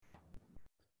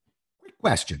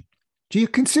Question. Do you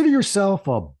consider yourself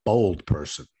a bold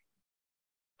person?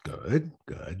 Good,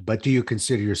 good. But do you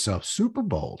consider yourself super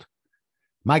bold?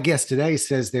 My guest today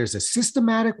says there's a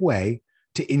systematic way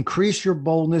to increase your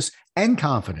boldness and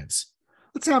confidence.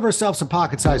 Let's have ourselves a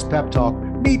pocket-sized pep talk.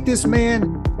 Meet this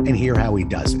man and hear how he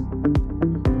does it.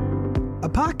 A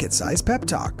pocket-sized pep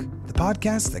talk, the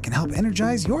podcast that can help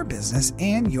energize your business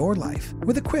and your life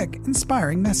with a quick,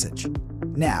 inspiring message.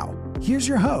 Now, here's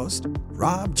your host,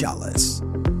 Rob Jolles.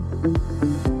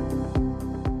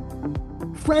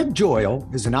 Fred Joyal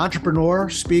is an entrepreneur,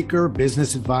 speaker,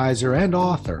 business advisor, and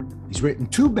author. He's written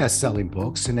 2 best-selling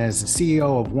books and as the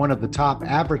CEO of one of the top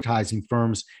advertising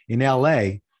firms in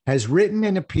LA, has written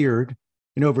and appeared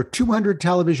in over 200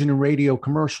 television and radio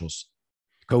commercials.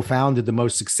 Co-founded the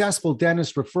most successful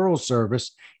dentist referral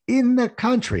service in the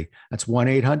country. That's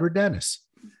 1-800-DENTIST.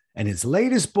 And his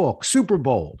latest book, Super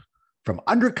Bold, From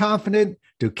Underconfident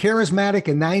to Charismatic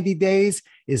in 90 Days,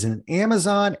 is an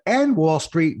Amazon and Wall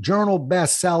Street Journal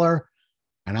bestseller.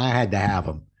 And I had to have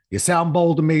him. You sound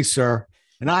bold to me, sir.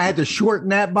 And I had to shorten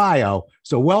that bio.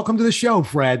 So welcome to the show,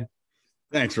 Fred.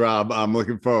 Thanks, Rob. I'm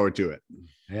looking forward to it.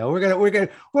 Yeah, we're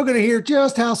gonna hear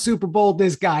just how super bold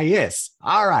this guy is.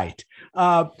 All right.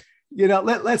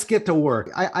 Let's get to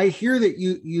work. I hear that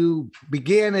you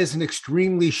began as an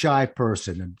extremely shy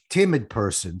person, a timid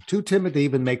person, too timid to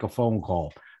even make a phone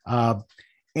call.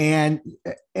 And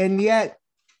yet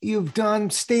you've done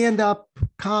stand-up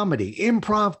comedy,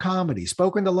 improv comedy,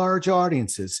 spoken to large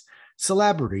audiences,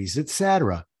 celebrities,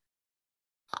 etc.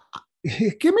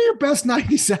 Give me your best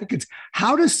 90 seconds.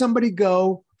 How does somebody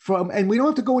go from, and we don't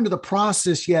have to go into the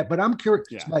process yet, but I'm curious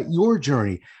about your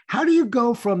journey. How do you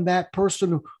go from that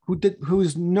person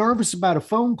who's nervous about a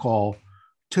phone call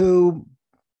to,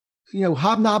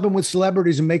 hobnobbing with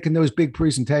celebrities and making those big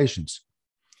presentations?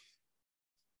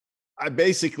 I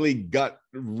basically got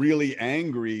really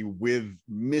angry with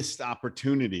missed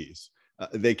opportunities.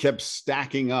 They kept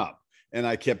stacking up. And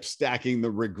I kept stacking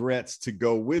the regrets to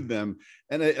go with them.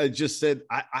 And I just said,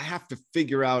 I have to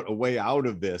figure out a way out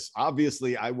of this.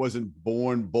 Obviously, I wasn't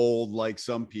born bold like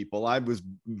some people. I was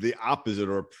the opposite,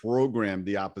 or programmed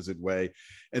the opposite way.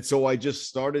 And so I just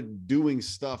started doing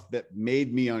stuff that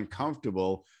made me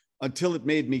uncomfortable until it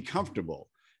made me comfortable.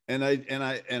 And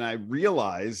I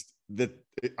realized that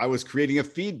I was creating a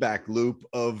feedback loop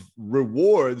of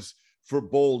rewards for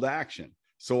bold action.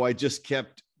 So I just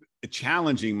kept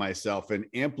challenging myself and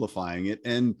amplifying it.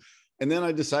 And then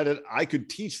I decided I could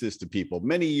teach this to people.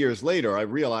 Many years later, I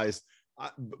realized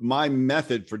my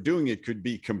method for doing it could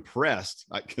be compressed,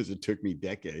 because it took me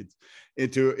decades,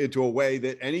 into a way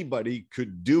that anybody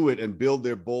could do it and build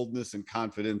their boldness and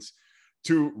confidence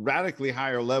to radically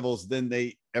higher levels than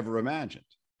they ever imagined.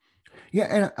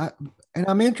 Yeah. And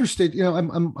I'm interested,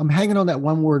 I'm hanging on that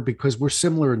one word because we're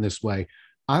similar in this way.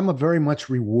 I'm a very much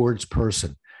rewards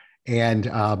person. And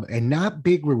not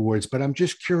big rewards, but I'm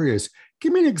just curious.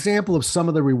 Give me an example of some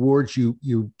of the rewards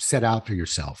you set out for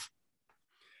yourself.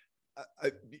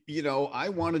 I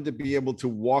wanted to be able to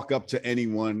walk up to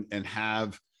anyone and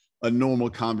have a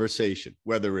normal conversation,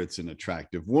 whether it's an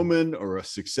attractive woman or a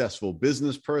successful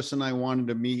business person I wanted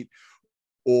to meet,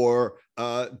 or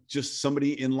just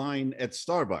somebody in line at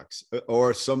Starbucks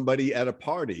or somebody at a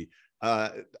party.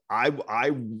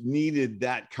 I needed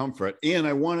that comfort, and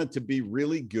I wanted to be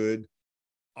really good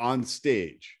on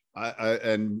stage.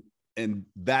 And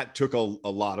that took a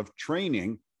lot of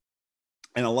training,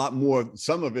 and a lot more.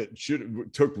 Some of it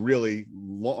took really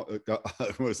long.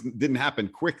 Didn't happen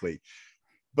quickly,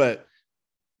 but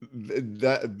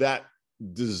that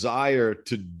desire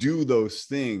to do those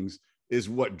things is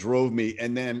what drove me.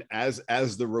 And then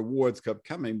as the rewards kept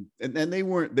coming, and they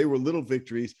were little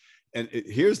victories. And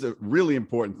here's the really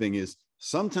important thing is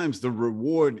sometimes the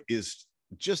reward is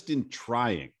just in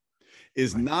trying,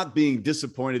 is not being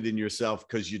disappointed in yourself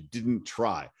because you didn't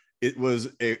try. It was,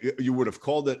 you would have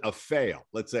called it a fail.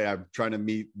 Let's say I'm trying to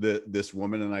meet this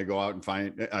woman and I go out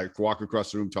and I walk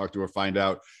across the room, talk to her, find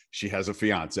out she has a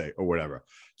fiance or whatever.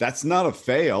 That's not a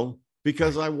fail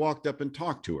because I walked up and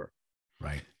talked to her.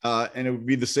 Right. And it would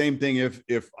be the same thing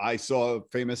if I saw a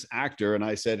famous actor and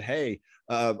I said, hey,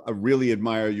 I really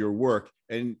admire your work.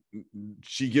 And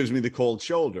she gives me the cold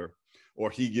shoulder, or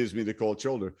he gives me the cold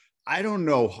shoulder. I don't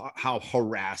know how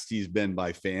harassed he's been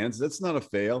by fans. That's not a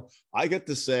fail. I get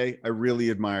to say, I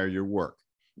really admire your work.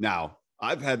 Now,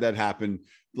 I've had that happen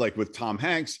like with Tom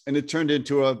Hanks, and it turned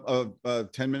into a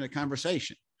 10-minute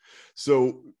conversation.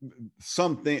 So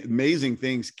amazing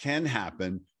things can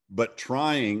happen, but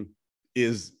trying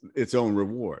is its own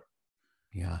reward.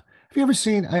 Yeah. Have you ever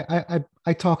seen,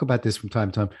 I talk about this from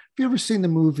time to time. Have you ever seen the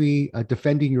movie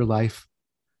Defending Your Life?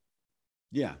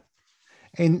 Yeah.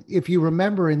 And if you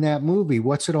remember in that movie,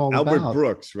 what's it all Albert about?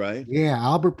 Brooks, right? Yeah,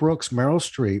 Albert Brooks, Meryl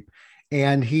Streep,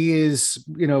 and he is,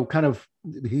 kind of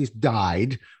he's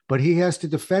died, but he has to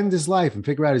defend his life and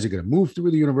figure out, is he going to move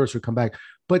through the universe or come back?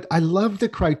 But I love the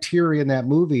criteria in that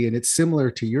movie, and it's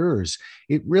similar to yours.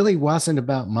 It really wasn't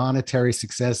about monetary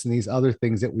success and these other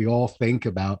things that we all think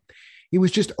about. It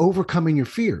was just overcoming your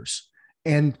fears.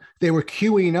 And they were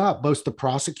queuing up, both the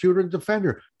prosecutor and the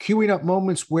defender, queuing up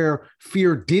moments where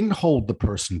fear didn't hold the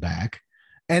person back,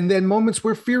 and then moments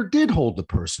where fear did hold the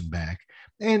person back.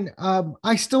 And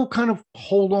I still kind of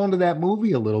hold on to that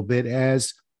movie a little bit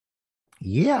as,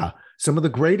 yeah, some of the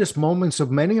greatest moments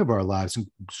of many of our lives, and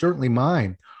certainly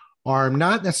mine, are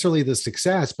not necessarily the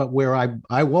success, but where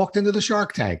I walked into the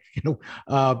Shark Tank,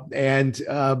 and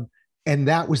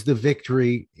that was the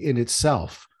victory in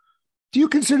itself. Do you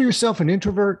consider yourself an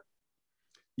introvert?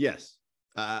 Yes.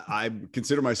 I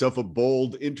consider myself a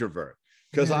bold introvert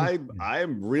because I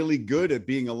am really good at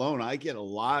being alone. I get a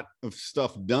lot of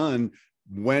stuff done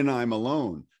when I'm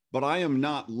alone, but I am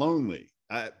not lonely.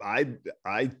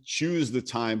 I choose the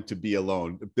time to be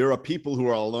alone. There are people who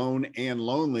are alone and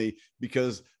lonely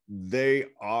because they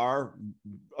are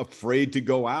afraid to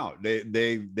go out.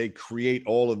 They create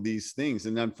all of these things.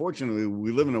 And unfortunately,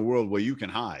 we live in a world where you can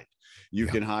hide. You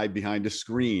can hide behind a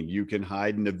screen. You can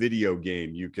hide in a video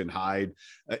game. You can hide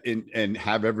and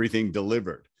have everything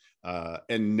delivered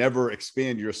and never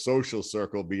expand your social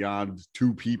circle beyond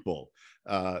 2 people.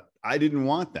 I didn't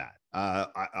want that.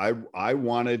 I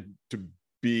wanted to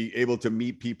be able to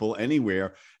meet people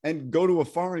anywhere and go to a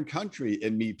foreign country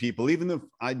and meet people. Even if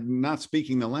I'm not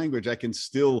speaking the language, I can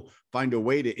still find a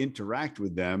way to interact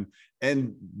with them,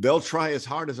 and they'll try as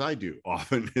hard as I do.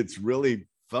 Often it's really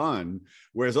fun.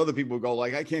 Whereas other people go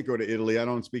like, I can't go to Italy. I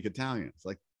don't speak Italian. It's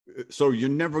like, so you're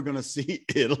never going to see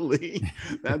Italy.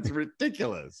 That's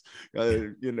ridiculous.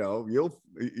 There's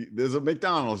a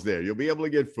McDonald's there. You'll be able to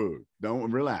get food.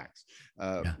 Don't relax.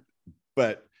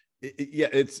 But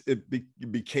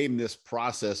it became this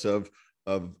process of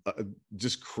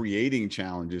just creating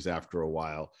challenges after a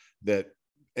while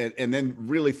and then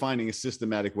really finding a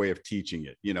systematic way of teaching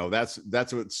it.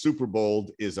 That's what Super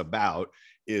Bold is about,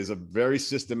 is a very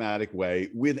systematic way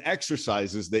with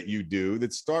exercises that you do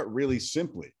that start really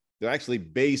simply. They're actually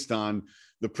based on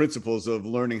the principles of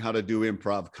learning how to do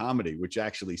improv comedy, which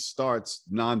actually starts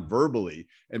non-verbally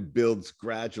and builds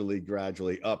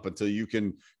gradually up until you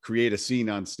can create a scene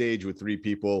on stage with 3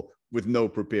 people with no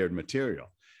prepared material.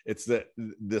 It's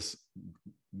this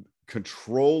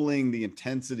controlling the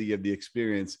intensity of the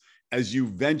experience as you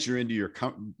venture into your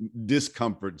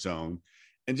discomfort zone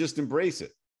and just embrace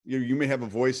it. You may have a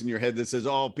voice in your head that says,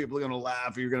 oh, people are going to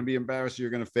laugh, or you're going to be embarrassed, or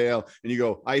you're going to fail. And you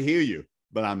go, I hear you,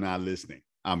 but I'm not listening.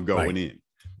 I'm going in.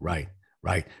 Right.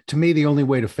 To me, the only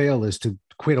way to fail is to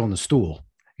quit on the stool.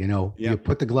 You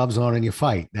put the gloves on and you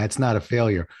fight. That's not a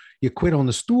failure. You quit on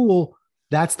the stool.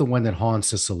 That's the one that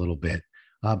haunts us a little bit.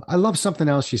 I love something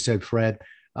else you said, Fred.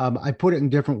 I put it in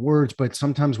different words, but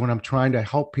sometimes when I'm trying to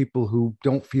help people who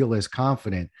don't feel as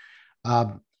confident,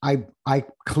 I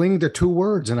cling to 2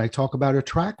 words and I talk about a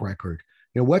track record.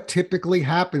 What typically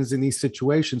happens in these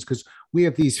situations, because we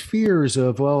have these fears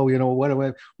of,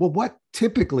 what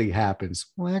typically happens?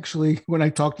 Well, actually, when I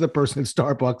talk to the person at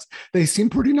Starbucks, they seem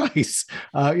pretty nice,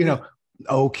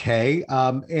 okay.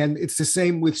 And it's the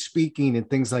same with speaking and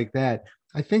things like that.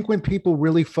 I think when people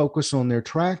really focus on their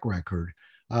track record,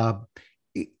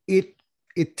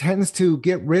 it tends to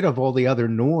get rid of all the other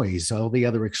noise, all the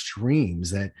other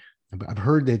extremes. That I've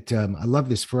heard that I love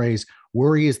this phrase,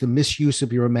 worry is the misuse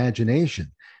of your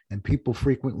imagination. And people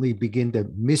frequently begin to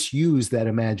misuse that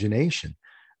imagination.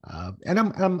 And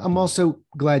I'm also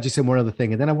glad you said one other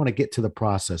thing, and then I want to get to the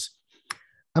process.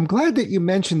 I'm glad that you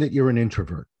mentioned that you're an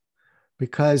introvert,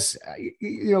 because,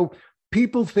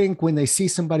 people think when they see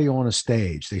somebody on a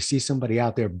stage, they see somebody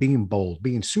out there being bold,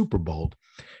 being super bold,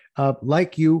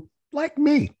 like you, like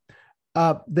me,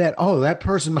 that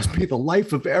person must be the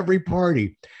life of every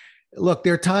party. Look,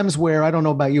 there are times where, I don't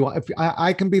know about you,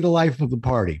 I can be the life of the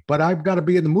party, but I've got to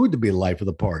be in the mood to be the life of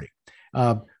the party.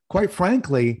 Quite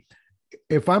frankly,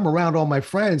 if I'm around all my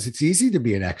friends, it's easy to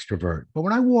be an extrovert. But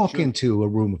when I walk into a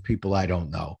room of people I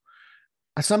don't know,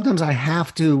 sometimes I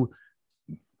have to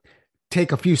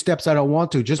take a few steps I don't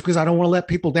want to, just because I don't want to let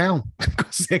people down,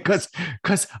 because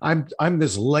I'm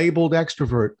this labeled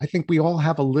extrovert. I think we all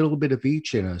have a little bit of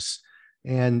each in us.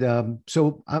 And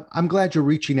so I'm glad you're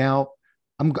reaching out.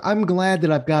 I'm glad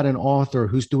that I've got an author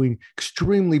who's doing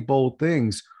extremely bold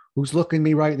things, who's looking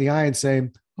me right in the eye and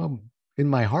saying, in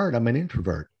my heart, I'm an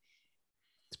introvert.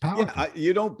 It's powerful. Yeah,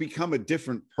 you don't become a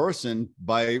different person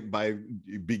by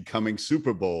becoming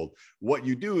super bold. What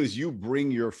you do is you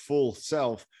bring your full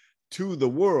self to the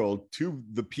world, to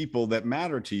the people that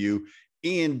matter to you,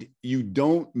 and you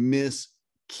don't miss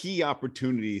key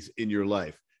opportunities in your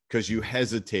life because you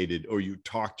hesitated or you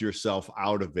talked yourself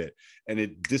out of it, and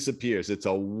it disappears. It's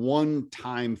a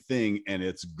one-time thing and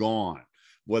it's gone.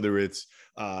 Whether it's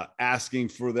asking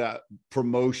for that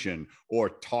promotion or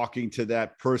talking to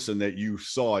that person that you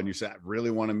saw and you said, I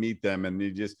really want to meet them. And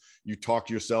you talk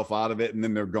yourself out of it and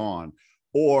then they're gone.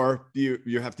 Or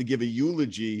you have to give a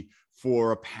eulogy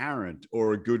for a parent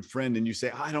or a good friend. And you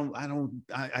say,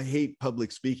 I hate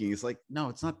public speaking. It's like, no,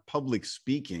 it's not public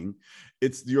speaking.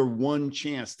 It's your one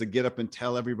chance to get up and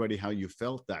tell everybody how you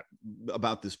felt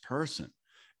about this person.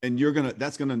 And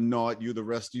that's going to gnaw at you the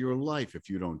rest of your life if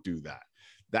you don't do that.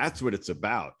 That's what it's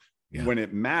about. Yeah. When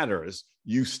it matters,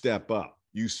 you step up,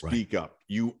 you speak up,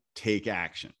 you take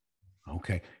action.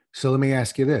 Okay. So let me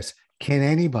ask you this. Can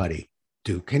anybody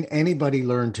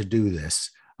learn to do this?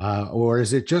 Or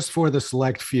is it just for the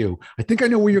select few? I think I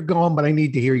know where you're going, but I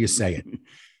need to hear you say it.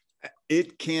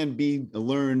 It can be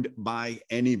learned by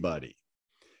anybody.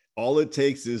 All it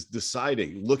takes is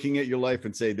deciding, looking at your life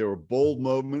and say, there were bold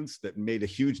moments that made a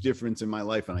huge difference in my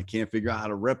life and I can't figure out how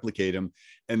to replicate them.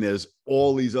 And there's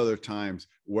all these other times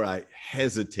where I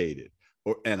hesitated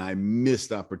and I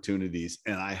missed opportunities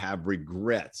and I have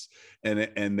regrets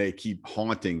and they keep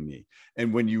haunting me.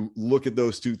 And when you look at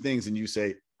those two things and you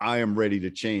say, I am ready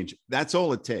to change, that's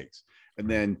all it takes. And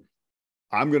then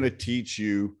I'm going to teach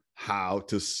you how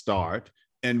to start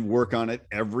and work on it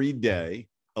every day,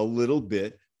 a little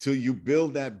bit, till you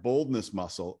build that boldness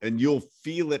muscle and you'll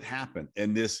feel it happen.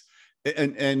 And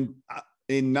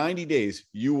in 90 days,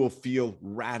 you will feel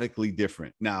radically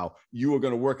different. Now, you are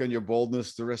going to work on your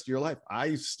boldness the rest of your life.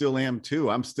 I still am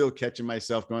too. I'm still catching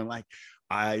myself going like,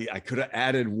 I could have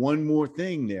added one more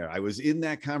thing there. I was in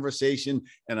that conversation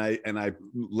and I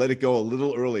let it go a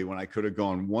little early when I could have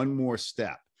gone one more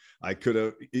step. I could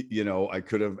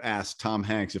have asked Tom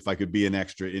Hanks if I could be an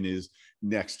extra in his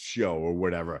next show or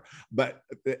whatever.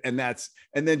 And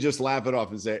then just laugh it off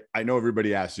and say, I know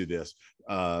everybody asked you this,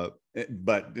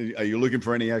 but are you looking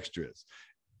for any extras?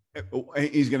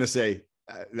 He's going to say,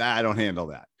 I don't handle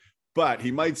that. But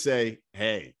he might say,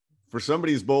 hey, for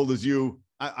somebody as bold as you,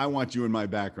 I want you in my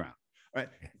background. Right?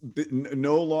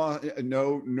 No law,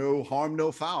 no harm,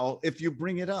 no foul if you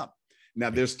bring it up.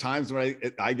 Now, there's times when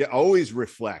I always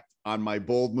reflect on my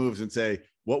bold moves and say,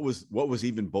 what was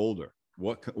even bolder?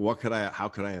 How could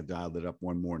I have dialed it up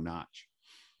one more notch?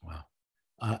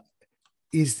 Wow.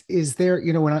 Is there,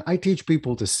 when I teach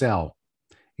people to sell,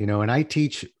 and I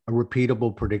teach a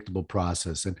repeatable, predictable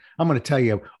process, and I'm going to tell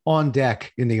you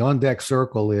in the on deck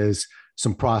circle is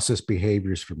some process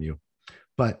behaviors from you.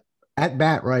 But at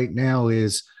bat right now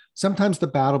is sometimes the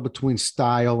battle between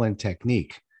style and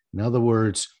technique. In other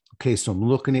words, okay, so I'm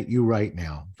looking at you right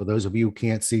now. For those of you who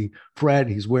can't see Fred,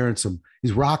 he's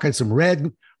rocking some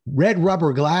red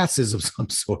rubber glasses of some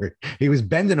sort. He was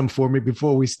bending them for me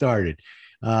before we started.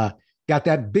 Got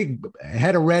that big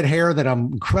head of red hair that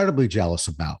I'm incredibly jealous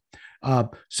about.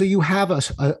 So you have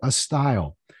a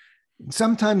style.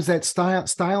 Sometimes that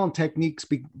style and techniques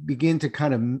begin to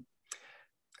kind of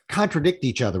contradict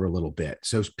each other a little bit.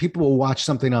 So people will watch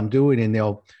something I'm doing and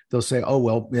they'll say, oh,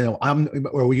 well, I'm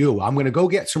going to go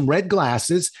get some red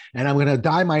glasses and I'm going to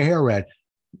dye my hair red.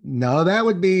 No, that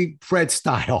would be Fred's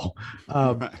style.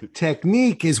 Right.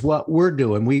 Technique is what we're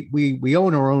doing. We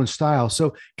own our own style.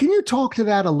 So can you talk to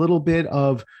that a little bit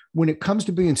of when it comes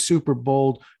to being super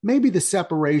bold, maybe the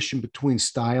separation between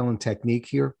style and technique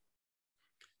here?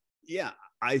 Yeah,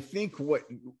 I think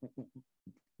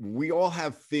we all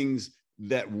have things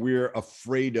that we're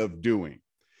afraid of doing.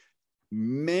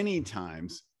 Many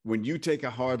times when you take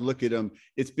a hard look at them,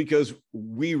 it's because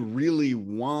we really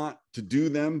want to do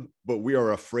them, but we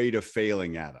are afraid of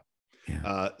failing at them.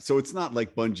 Yeah. So it's not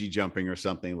like bungee jumping or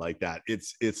something like that.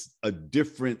 It's a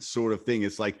different sort of thing.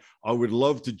 It's like, I would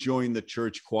love to join the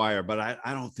church choir, but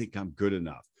I don't think I'm good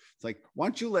enough. It's like, why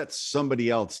don't you let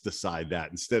somebody else decide that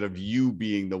instead of you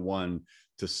being the one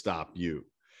to stop you?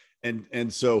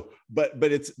 And so, but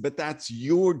that's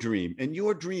your dream, and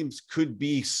your dreams could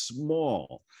be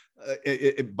small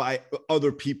by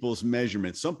other people's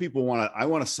measurements. Some people I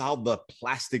want to solve the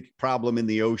plastic problem in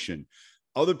the ocean.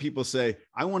 Other people say,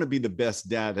 I want to be the best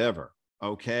dad ever.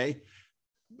 Okay.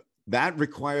 That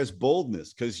requires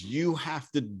boldness because you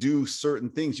have to do certain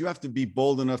things. You have to be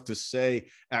bold enough to say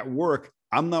at work,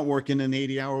 I'm not working an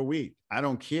 80-hour week. I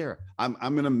don't care. I'm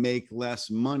going to make less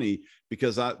money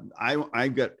because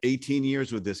I've got 18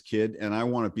 years with this kid and I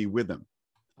want to be with him.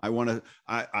 I want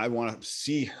to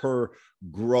see her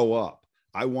grow up.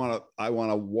 I want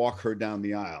to walk her down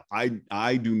the aisle.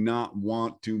 I do not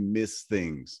want to miss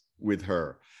things with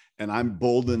her. And I'm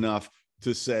bold enough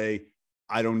to say,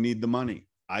 I don't need the money.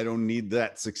 I don't need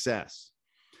that success.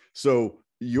 So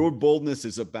your boldness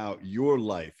is about your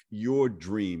life, your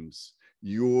dreams,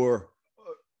 your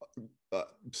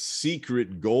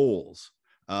secret goals,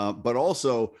 but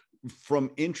also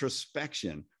from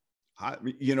introspection. How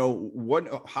do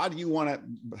you want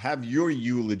to have your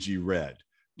eulogy read?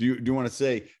 Do you want to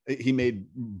say he made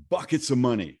buckets of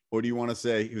money, or do you want to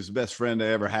say he was the best friend I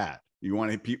ever had?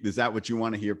 Is that what you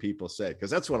want to hear people say?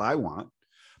 Because that's what I want.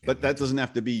 But that doesn't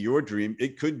have to be your dream.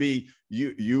 It could be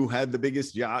you had the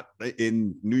biggest yacht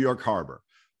in New York Harbor.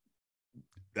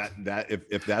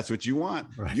 If that's what you want,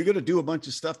 right. You got to do a bunch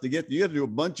of stuff to get. You got to do a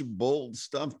bunch of bold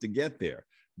stuff to get there.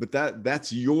 But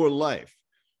that's your life,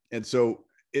 and so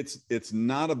it's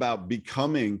not about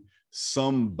becoming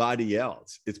somebody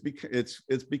else.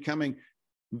 It's becoming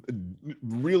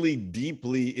really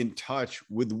deeply in touch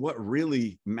with what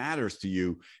really matters to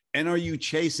you. And are you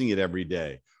chasing it every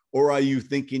day? Or are you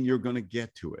thinking you're going to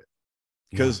get to it?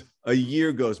 Because a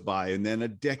year goes by, and then a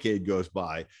decade goes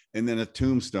by, and then a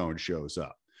tombstone shows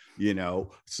up,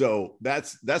 So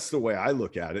that's the way I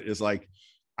look at it. Is like,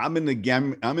 I'm in the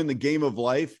game of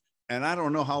life, and I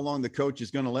don't know how long the coach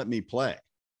is going to let me play.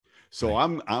 So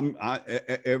right.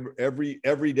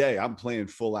 Every day I'm playing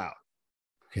full out.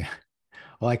 Yeah.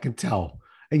 Well, I can tell.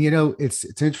 And, it's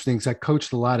interesting because I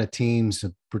coached a lot of teams,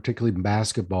 particularly in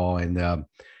basketball. And,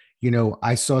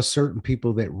 I saw certain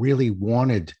people that really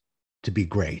wanted to be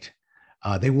great.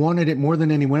 They wanted it more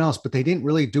than anyone else, but they didn't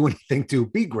really do anything to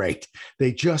be great.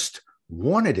 They just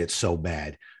wanted it so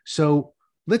bad. So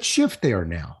let's shift there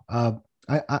now.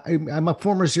 I'm a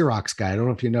former Xerox guy. I don't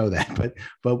know if you know that,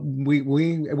 but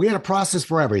we had a process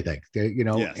for everything,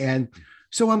 yes. And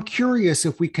so I'm curious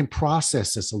if we can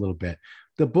process this a little bit.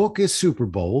 The book is super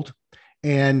bold,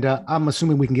 and I'm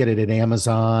assuming we can get it at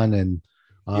Amazon and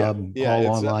all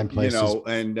online places.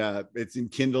 And it's in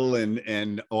Kindle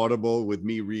and Audible with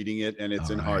me reading it, and it's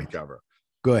all in right. hardcover.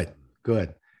 Good.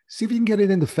 See if you can get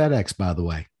it into FedEx, by the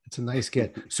way. It's a nice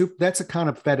get. That's a kind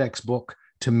of FedEx book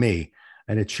to me.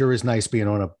 And it sure is nice being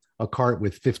on a cart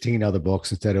with 15 other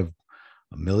books instead of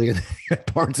a million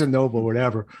Barnes and Noble, or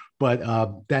whatever. But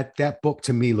that book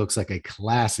to me looks like a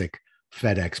classic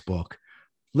FedEx book.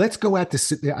 Let's go at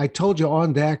this. I told you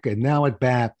on deck and now at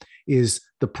bat is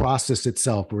the process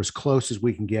itself. We're as close as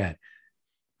we can get.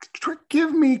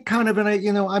 Give me kind of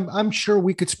I'm sure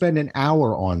we could spend an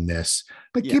hour on this,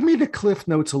 but give me the Cliff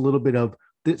Notes a little bit of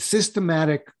the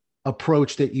systematic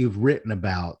approach that you've written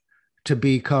about to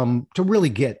really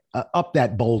get up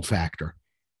that bold factor.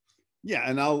 Yeah.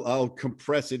 And I'll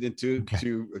compress it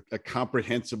into a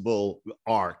comprehensible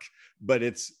arc, but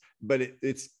it's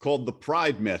called the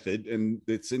PRIDE method, and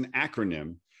it's an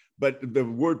acronym, but the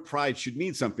word pride should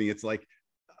mean something. It's like,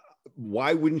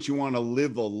 why wouldn't you want to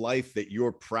live a life that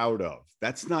you're proud of?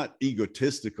 That's not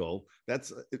egotistical.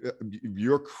 That's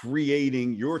you're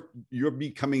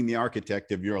becoming the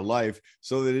architect of your life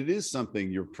so that it is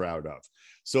something you're proud of.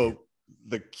 So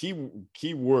the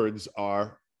key words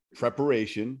are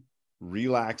preparation,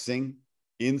 relaxing,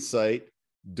 insight,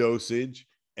 dosage,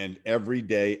 and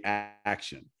everyday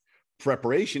action.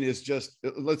 Preparation is just,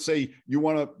 let's say you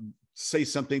want to say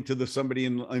something to somebody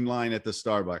in line at the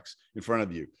Starbucks in front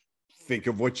of you. Think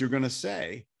of what you're going to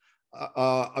say.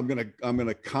 I'm going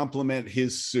to compliment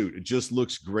his suit. It just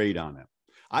looks great on him.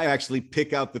 I actually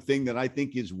pick out the thing that I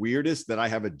think is weirdest, that I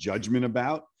have a judgment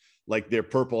about, like their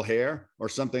purple hair or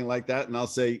something like that. And I'll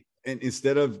say, and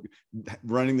instead of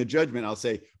running the judgment, I'll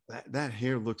say, that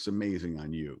hair looks amazing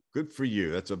on you. Good for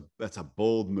you. That's a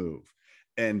bold move.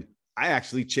 And I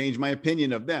actually changed my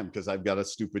opinion of them because I've got a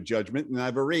stupid judgment and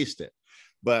I've erased it.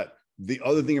 But the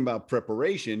other thing about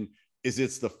preparation is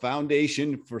it's the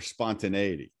foundation for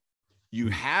spontaneity. You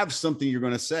have something you're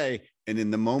going to say, and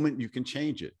in the moment you can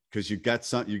change it because you got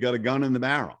a gun in the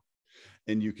barrel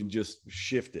and you can just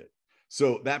shift it.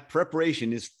 So that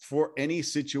preparation is for any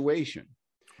situation.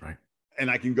 Right. And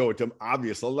I can go into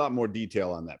a lot more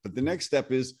detail on that. But the next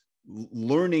step is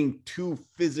learning to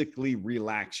physically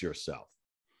relax yourself,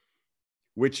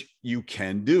 which you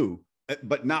can do,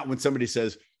 but not when somebody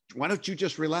says, why don't you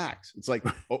just relax? It's like,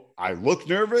 oh, I look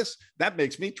nervous. That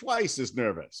makes me twice as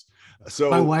nervous. So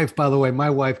my wife, by the way,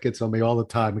 gets on me all the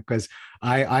time because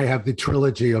I have the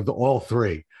trilogy of all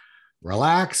three: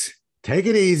 relax, take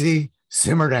it easy,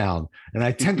 simmer down. And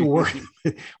I tend to work,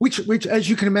 which, as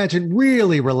you can imagine,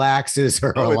 really relaxes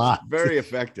her a lot. Very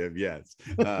effective. Yes.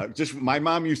 Just my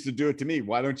mom used to do it to me.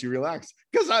 Why don't you relax?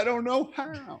 Because I don't know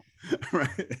how.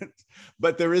 Right.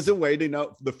 But there is a way to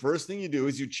know. The first thing you do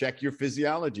is you check your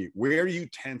physiology. Where are you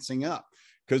tensing up?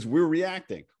 Because we're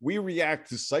reacting. We react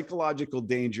to psychological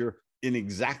danger in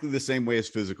exactly the same way as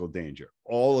physical danger.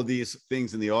 All of these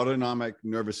things in the autonomic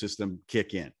nervous system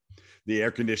kick in. The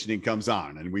air conditioning comes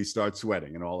on and we start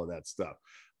sweating and all of that stuff.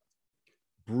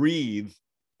 Breathe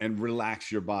and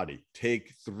relax your body.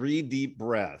 Take 3 deep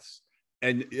breaths.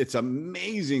 And it's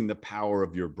amazing the power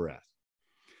of your breath.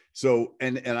 So,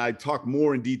 and I talk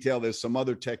more in detail. There's some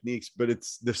other techniques, but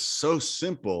they're so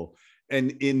simple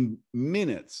and in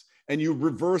minutes. And you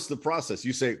reverse the process.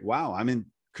 You say, wow, I'm in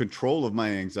control of my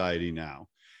anxiety now.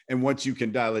 And once you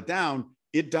can dial it down,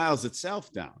 it dials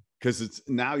itself down. Because it's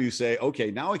now you say,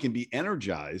 okay, now I can be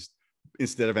energized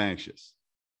instead of anxious.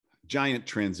 Giant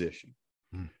transition.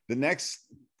 The next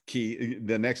key,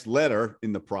 the next letter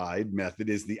in the PRIDE method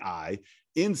is the I,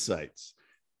 insights.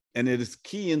 And it is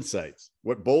key insights.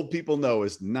 What bold people know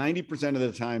is 90% of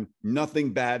the time,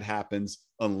 nothing bad happens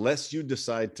unless you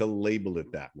decide to label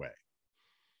it that way.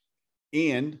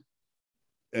 And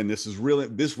this is really,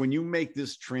 when you make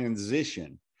this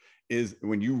transition is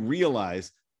when you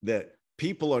realize that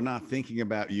people are not thinking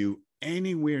about you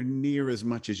anywhere near as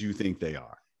much as you think they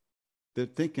are. They're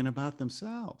thinking about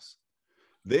themselves.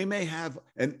 They may have,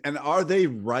 and are they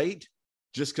right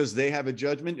just because they have a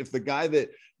judgment? If the guy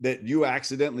that you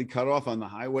accidentally cut off on the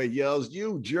highway yells,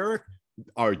 "You jerk,"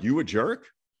 are you a jerk?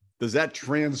 Does that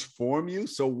transform you?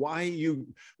 So why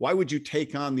would you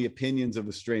take on the opinions of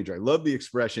a stranger? I love the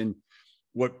expression,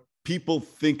 what people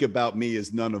think about me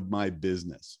is none of my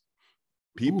business.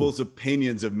 People's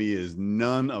opinions of me is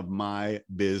none of my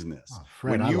business. Oh,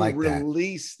 Fred, when you like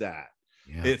release that,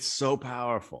 it's so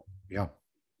powerful. Yeah.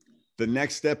 The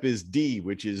next step is D,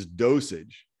 which is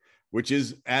dosage, which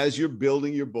is as you're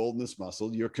building your boldness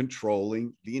muscle, you're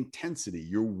controlling the intensity.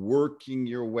 You're working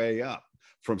your way up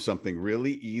from something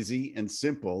really easy and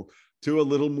simple to a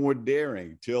little more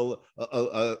daring, till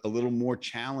a little more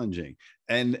challenging.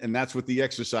 And that's what the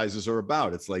exercises are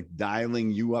about. It's like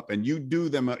dialing you up, and you do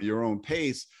them at your own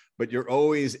pace, but you're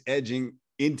always edging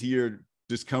into your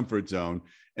discomfort zone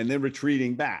and then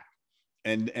retreating back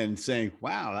and saying,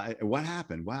 wow, what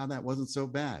happened? Wow, that wasn't so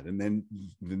bad. And then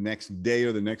the next day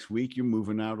or the next week, you're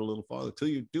moving out a little farther till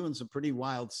you're doing some pretty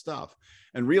wild stuff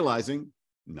and realizing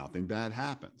nothing bad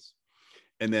happens.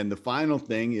 And then the final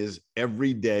thing is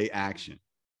everyday action.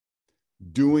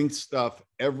 Doing stuff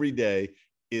every day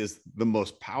is the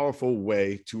most powerful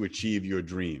way to achieve your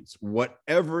dreams.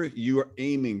 Whatever you're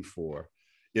aiming for,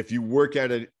 if you work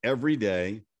at it every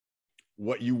day,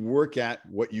 what you work at,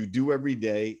 what you do every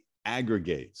day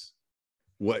aggregates.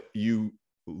 What you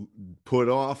put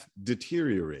off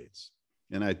deteriorates.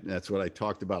 And that's what I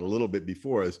talked about a little bit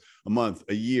before, is a month,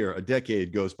 a year, a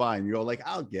decade goes by and you're like,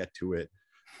 I'll get to it.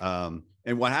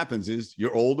 And what happens is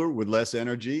you're older with less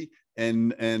energy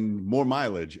and more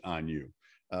mileage on you,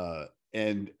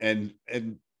 and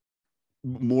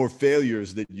more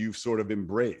failures that you've sort of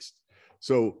embraced.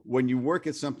 So when you work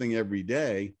at something every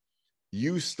day,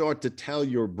 you start to tell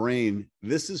your brain,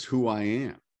 this is who I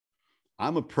am.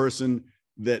 I'm a person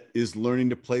that is learning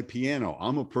to play piano.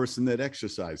 I'm a person that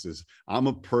exercises. I'm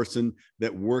a person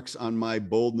that works on my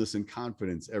boldness and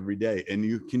confidence every day. And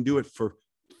you can do it for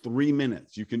 3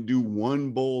 minutes. You can do one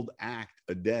bold act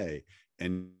a day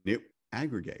and it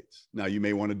aggregates. Now you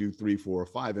may want to do 3, 4, or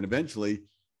 5, and eventually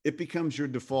it becomes your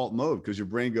default mode because your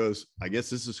brain goes, I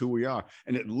guess this is who we are.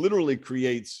 And it literally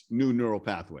creates new neural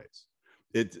pathways.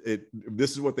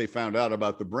 This is what they found out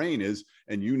about the brain is,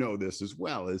 and you know this as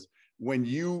well, is when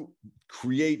you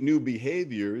create new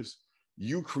behaviors,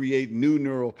 you create new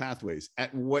neural pathways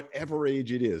at whatever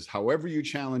age it is. However you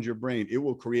challenge your brain, it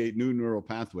will create new neural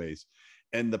pathways.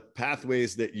 And the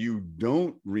pathways that you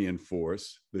don't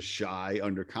reinforce, the shy,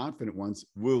 underconfident ones,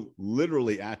 will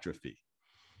literally atrophy.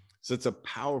 So it's a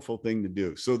powerful thing to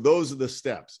do. So those are the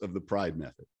steps of the PRIDE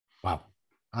method. Wow.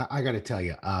 I got to tell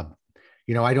you, I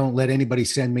don't let anybody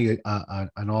send me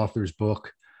an author's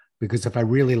book, because if I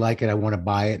really like it, I want to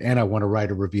buy it and I want to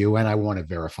write a review and I want it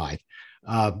verified.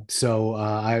 So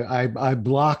I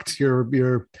blocked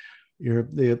the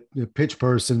pitch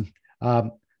person.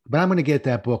 But I'm going to get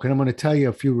that book, and I'm going to tell you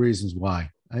a few reasons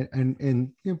why.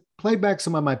 And play back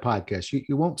some of my podcasts.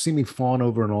 You won't see me fawn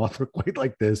over an author quite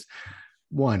like this.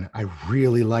 One, I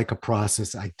really like a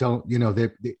process. I don't,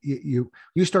 you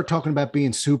start talking about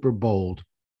being super bold.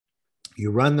 You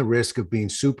run the risk of being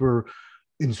super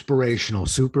inspirational,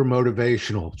 super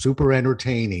motivational, super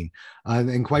entertaining,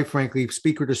 and quite frankly,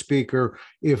 speaker to speaker.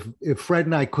 If Fred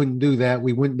and I couldn't do that,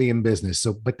 we wouldn't be in business.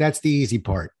 So, but that's the easy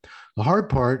part. The hard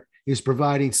part is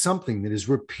providing something that is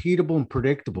repeatable and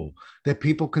predictable that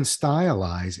people can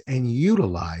stylize and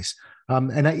utilize.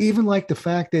 And I even like the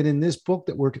fact that in this book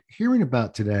that we're hearing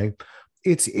about today,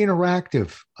 it's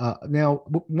interactive. Now,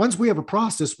 once we have a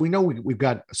process, we know we've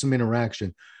got some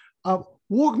interaction.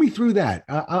 Walk me through that.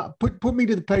 Put me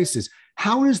to the paces.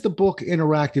 How is the book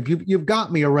interactive? You've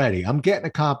got me already. I'm getting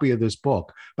a copy of this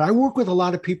book, but I work with a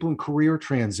lot of people in career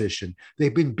transition.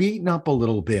 They've been beaten up a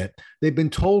little bit. They've been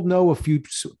told no a few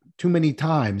too many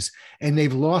times, and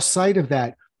they've lost sight of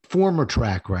that former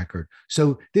track record.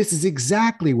 So this is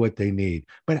exactly what they need.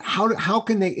 But how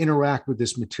can they interact with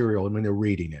this material when they're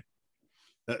reading it?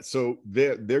 So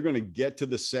they're going to get to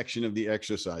the section of the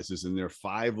exercises, and there are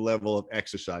 5 levels of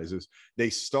exercises. They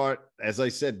start, as I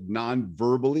said,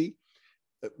 non-verbally.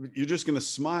 You're just going to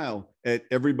smile at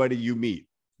everybody you meet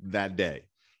that day,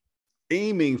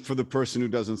 aiming for the person who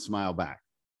doesn't smile back.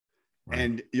 Right.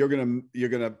 And you're going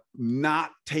to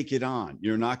not take it on.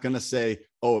 You're not going to say,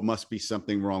 oh, it must be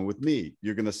something wrong with me.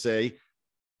 You're going to say,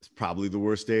 it's probably the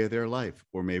worst day of their life,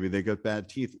 or maybe they got bad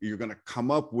teeth. You're going to come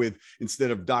up with,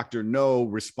 instead of Dr. No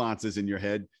responses in your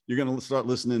head, you're going to start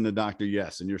listening to Dr.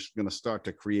 Yes, and you're going to start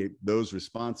to create those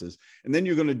responses. And then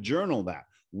you're going to journal that.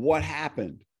 What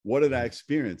happened? What did I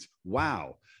experience?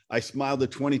 Wow. I smiled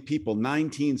at 20 people,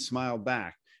 19 smiled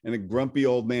back, and a grumpy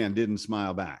old man didn't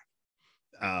smile back.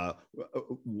 That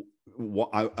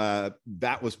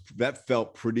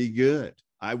felt pretty good.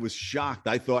 I was shocked.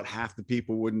 I thought half the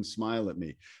people wouldn't smile at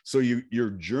me. So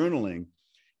you're journaling,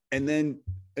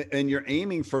 and you're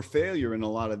aiming for failure in a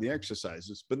lot of the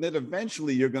exercises, but then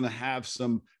eventually you're going to have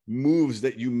some moves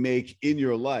that you make in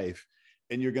your life,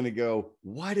 and you're going to go,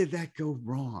 why did that go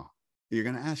wrong? You're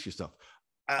going to ask yourself,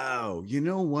 oh, you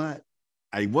know what?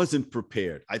 I wasn't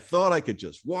prepared. I thought I could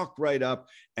just walk right up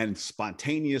and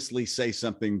spontaneously say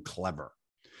something clever.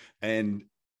 And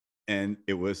then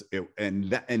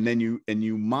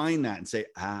you mine that and say,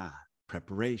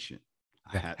 preparation.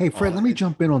 Hey, Fred, let me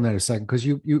jump in on that a second, because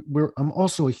I'm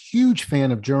also a huge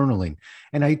fan of journaling,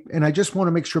 and I just want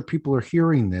to make sure people are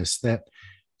hearing this, that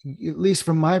at least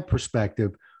from my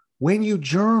perspective, when you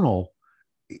journal,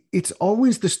 it's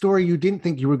always the story you didn't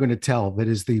think you were going to tell that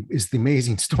is the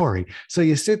amazing story. So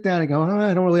you sit down and go,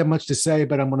 I don't really have much to say,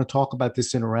 but I'm going to talk about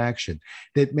this interaction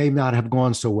that may not have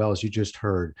gone so well as you just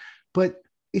heard. But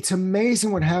it's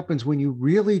amazing what happens when you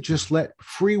really just let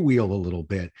freewheel a little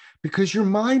bit, because your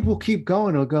mind will keep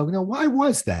going. It'll go, why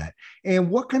was that? And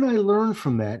what can I learn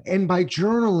from that? And by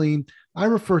journaling, I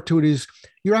refer to it as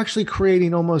you're actually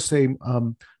creating almost a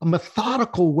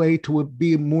methodical way to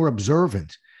be more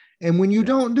observant. And when you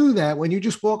don't do that, when you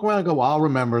just walk around and go, well, I'll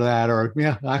remember that, or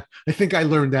yeah, I think I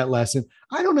learned that lesson.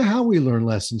 I don't know how we learn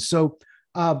lessons. So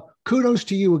kudos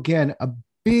to you again, a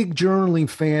big journaling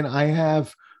fan. I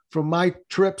have, from my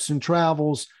trips and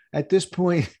travels, at this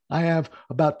point, I have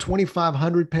about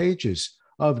 2,500 pages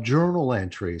of journal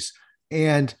entries.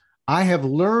 And I have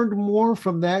learned more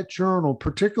from that journal,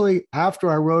 particularly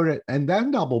after I wrote it, and then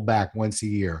double back once a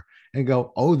year and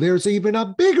go, oh, there's even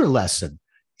a bigger lesson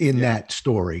in that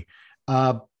story.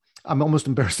 I'm almost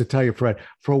embarrassed to tell you, Fred,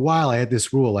 for a while I had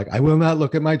this rule, like, I will not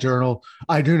look at my journal.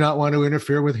 I do not want to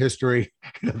interfere with history.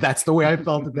 That's the way I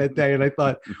felt at that day. And I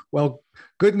thought, well,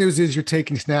 good news is you're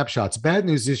taking snapshots. Bad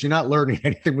news is you're not learning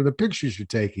anything with the pictures you're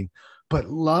taking. But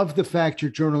love the fact you're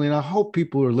journaling. I hope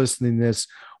people who are listening to this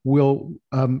will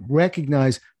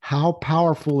recognize how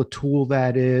powerful a tool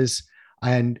that is,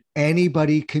 and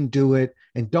anybody can do it.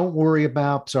 And don't worry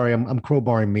about, sorry, I'm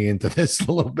crowbarring me into this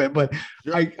a little bit, but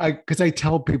sure. Because I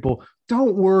tell people,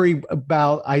 don't worry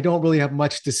about, I don't really have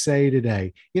much to say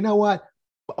today. You know what?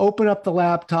 Open up the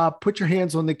laptop, put your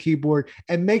hands on the keyboard,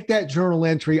 and make that journal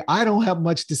entry. I don't have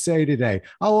much to say today.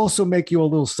 I'll also make you a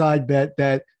little side bet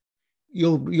that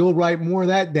you'll write more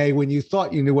that day when you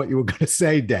thought you knew what you were going to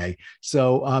say day.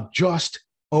 So just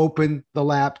open the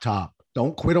laptop.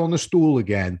 Don't quit on the stool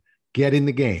again. Get in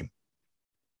the game.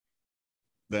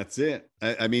 That's it.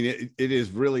 I mean, it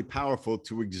is really powerful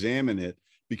to examine it,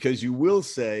 because you will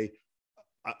say,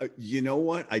 you know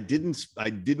what? I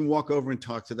didn't walk over and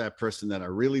talk to that person that I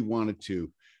really wanted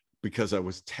to, because I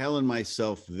was telling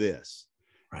myself this.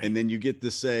 Right. And then you get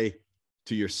to say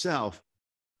to yourself,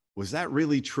 was that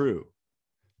really true?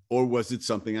 Or was it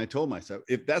something I told myself?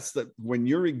 If that's when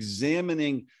you're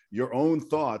examining your own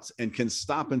thoughts and can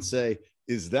stop and say,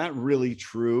 is that really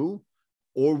true?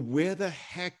 Or where the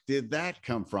heck did that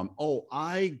come from? Oh,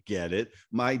 I get it.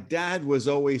 My dad was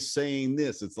always saying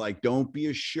this. It's like, don't be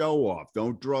a show off.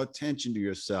 Don't draw attention to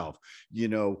yourself.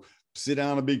 Sit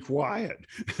down and be quiet.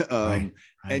 Right.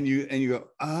 And you go,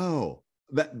 oh,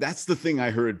 that's the thing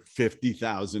I heard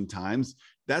 50,000 times.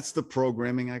 That's the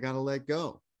programming I got to let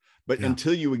go. But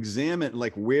until you examine,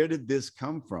 like, where did this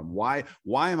come from? Why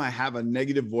am I have a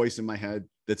negative voice in my head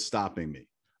that's stopping me?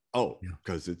 Oh,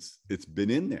 because it's been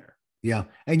in there. Yeah.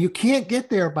 And you can't get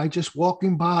there by just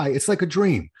walking by. It's like a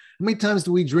dream. How many times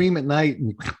do we dream at night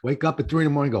and wake up at 3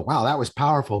 a.m. and go, wow, that was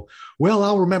powerful. Well,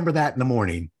 I'll remember that in the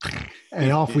morning.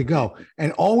 And off we go.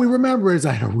 And all we remember is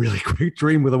I had a really great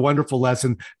dream with a wonderful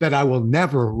lesson that I will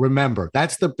never remember.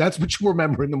 That's what you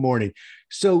remember in the morning.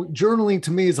 So journaling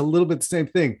to me is a little bit the same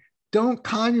thing. Don't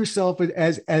con yourself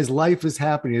as life is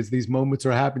happening, as these moments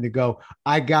are happening, to go,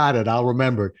 I got it. I'll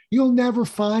remember it. You'll never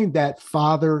find that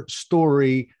father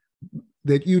story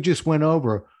that you just went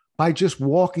over by just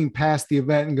walking past the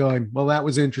event and going, well, that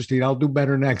was interesting. I'll do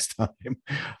better next time.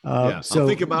 So I'll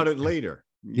think about it later.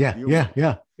 Yeah.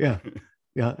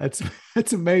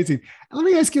 That's amazing. Let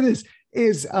me ask you this: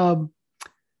 is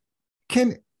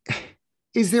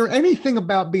there anything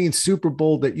about being super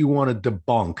bold that you want to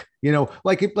debunk?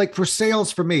 Like for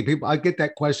sales, for me, people, I get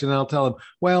that question and I'll tell them,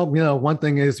 well, one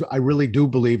thing is I really do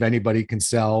believe anybody can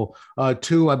sell.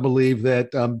 Two, I believe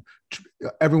that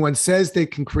everyone says they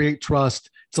can create trust.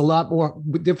 It's a lot more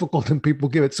difficult than people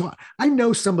give it. So I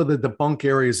know some of the debunk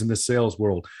areas in the sales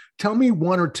world. Tell me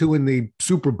one or two in the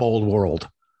super bold world.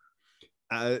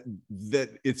 That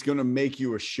it's going to make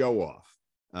you a show off.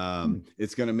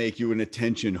 It's going to make you an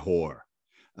attention whore.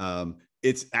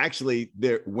 It's actually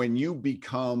there when you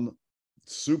become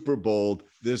super bold,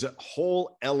 there's a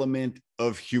whole element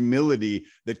of humility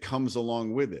that comes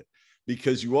along with it,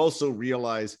 because you also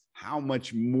realize how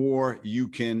much more you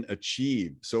can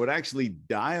achieve. So it actually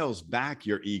dials back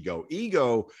your ego.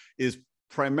 Ego is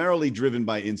primarily driven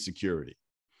by insecurity.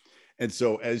 And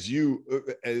so as you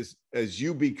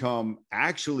become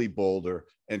actually bolder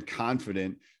and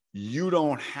confident, you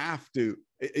don't have to.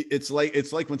 It's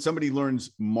like when somebody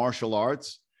learns martial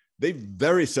arts, they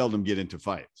very seldom get into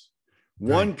fights.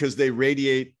 One, because they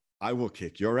radiate, I will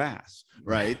kick your ass,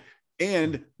 right?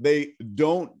 And they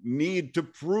don't need to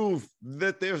prove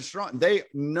that they're strong. They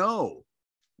know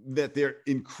that they're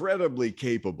incredibly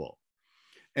capable.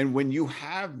 And when you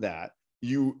have that,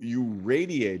 you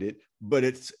radiate it, but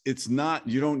it's not,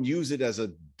 you don't use it as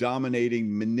a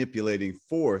dominating, manipulating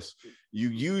force. You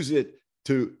use it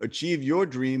to achieve your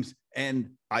dreams and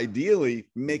ideally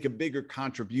make a bigger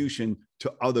contribution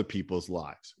to other people's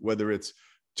lives, whether it's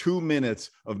 2 minutes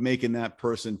of making that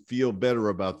person feel better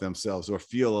about themselves or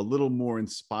feel a little more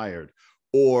inspired,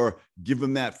 or give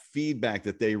them that feedback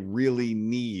that they really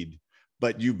need,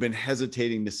 but you've been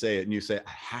hesitating to say it. And you say,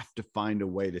 I have to find a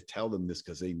way to tell them this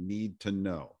because they need to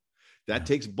know. That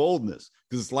takes boldness,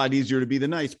 because it's a lot easier to be the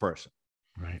nice person.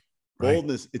 Right.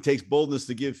 Boldness. It takes boldness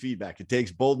to give feedback. It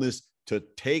takes boldness to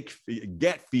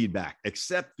get feedback,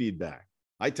 accept feedback.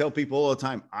 I tell people all the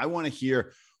time, I want to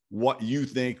hear what you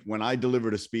think when I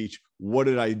delivered a speech. What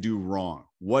did I do wrong?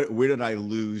 Where did I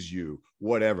lose you?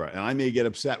 Whatever. And I may get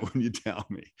upset when you tell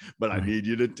me, but I need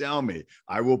you to tell me.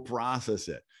 I will process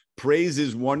it. Praise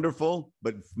is wonderful,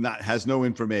 but has no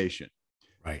information.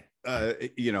 Right.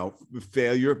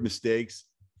 Failure, mistakes,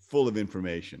 full of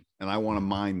information. And I want to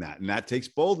mine that. And that takes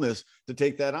boldness to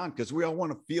take that on, because we all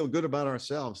want to feel good about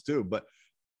ourselves too. But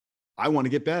I want to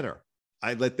get better.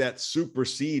 I let that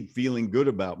supersede feeling good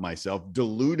about myself,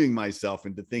 deluding myself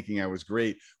into thinking I was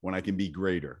great when I can be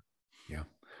greater. Yeah.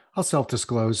 I'll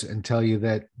self-disclose and tell you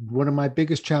that one of my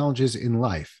biggest challenges in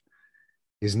life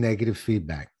is negative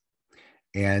feedback.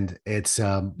 And it's,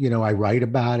 I write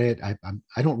about it.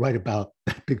 I don't write about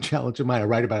that big challenge of mine. I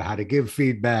write about how to give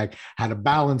feedback, how to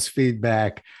balance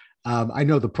feedback. I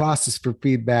know the process for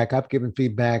feedback. I've given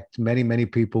feedback to many, many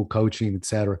people, coaching, et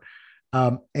cetera.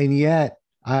 And yet,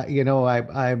 I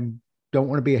don't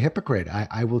want to be a hypocrite.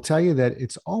 I will tell you that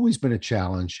it's always been a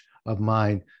challenge of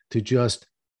mine to just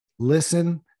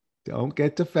listen. Don't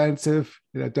get defensive.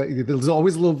 There's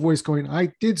always a little voice going,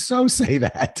 I did so say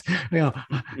that.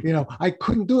 I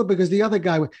couldn't do it because the other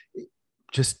guy would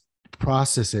just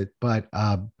process it. But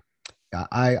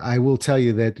I will tell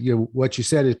you that what you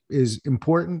said is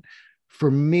important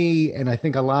for me, and I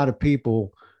think a lot of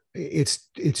people. It's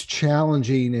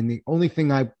challenging, and the only thing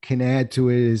I can add to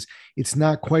it is it's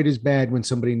not quite as bad when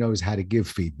somebody knows how to give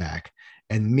feedback,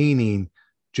 and meaning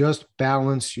just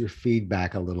balance your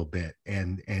feedback a little bit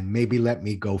and maybe let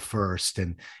me go first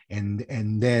and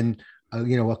then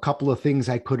a couple of things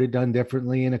I could have done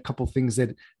differently, and a couple of things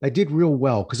that I did real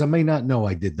well, because I may not know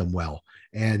I did them well,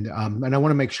 and I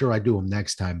want to make sure I do them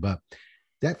next time. But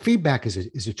that feedback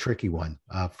is a tricky one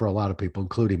for a lot of people,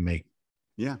 including me.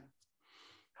 Yeah.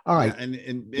 All right. Yeah,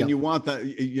 and you want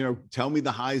that, tell me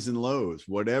the highs and lows,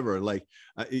 whatever, like,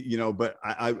 but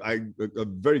I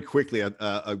very quickly,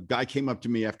 a guy came up to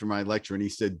me after my lecture and he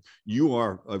said, "You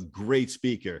are a great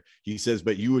speaker." He says,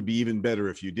 "But you would be even better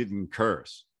if you didn't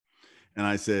curse." And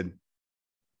I said,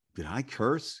 "Did I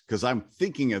curse?" Because I'm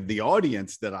thinking of the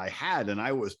audience that I had, and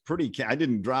I was I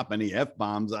didn't drop any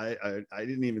F-bombs. I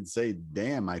didn't even say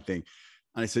damn, I think.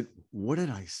 And I said, "What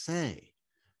did I say?"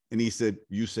 And he said,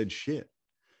 "You said shit."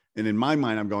 And in my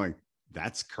mind, I'm going,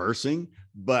 that's cursing.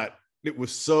 But it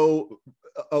was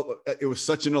it was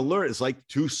such an alert. It's like,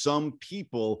 to some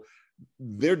people,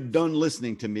 they're done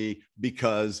listening to me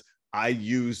because I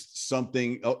used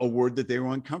something, a word that they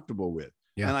were uncomfortable with.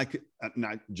 Yeah. And I could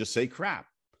not just say crap.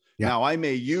 Yeah. Now, I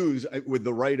may use with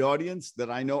the right audience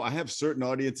that I know. I have certain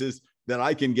audiences that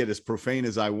I can get as profane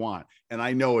as I want. And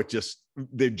I know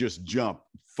they just jump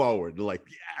forward. Like,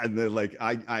 yeah, and they're like,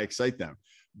 I excite them.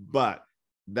 But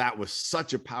that was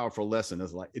such a powerful lesson,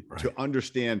 as right. To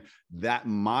understand that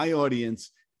my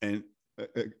audience and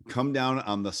come down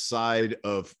on the side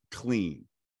of clean.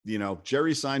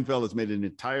 Jerry Seinfeld has made an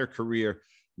entire career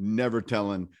never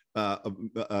telling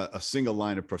a single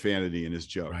line of profanity in his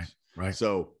jokes. Right.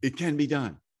 So it can be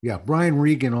done. Yeah. Brian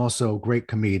Regan, also great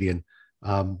comedian.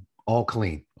 All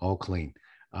clean.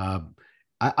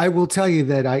 I will tell you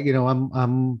that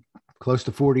I'm close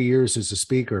to 40 years as a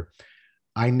speaker.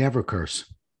 I never curse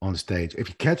on stage. If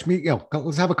you catch me,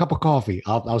 let's have a cup of coffee.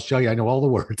 I'll show you. I know all the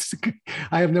words.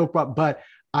 I have no problem, but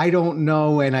I don't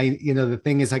know. And the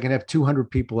thing is, I can have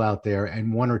 200 people out there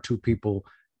and one or two people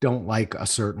don't like a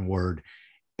certain word.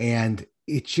 And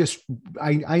it's just,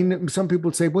 I know some people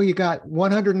would say, well, you got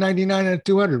 199 out of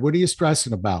 200. What are you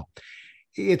stressing about?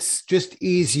 It's just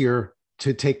easier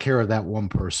to take care of that one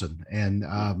person. And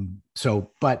I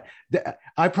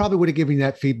probably would have given you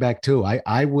that feedback too.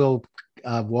 I will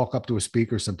walk up to a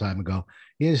speaker sometime and go,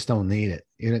 you just don't need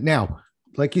it. Now,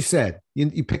 like you said,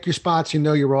 you pick your spots,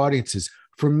 your audiences.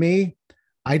 For me,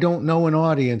 I don't know an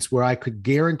audience where I could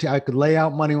guarantee I could lay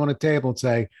out money on a table and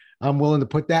say, I'm willing to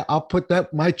put that, I'll put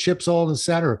that, my chips all in the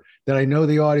center, that I know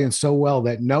the audience so well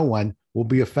that no one will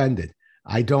be offended.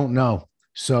 I don't know.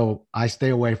 So I stay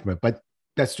away from it, but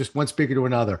that's just one speaker to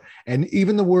another. And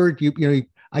even the word,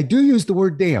 I do use the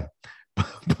word damn,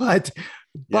 but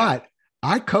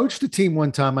I coached a team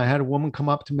one time. I had a woman come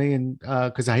up to me and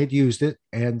because I had used it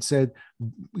and said,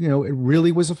 it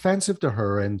really was offensive to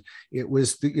her. And it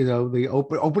was, the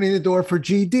opening the door for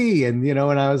GD. And,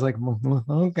 and I was like,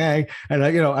 okay. And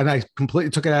I completely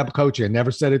took it out of coaching and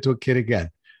never said it to a kid again.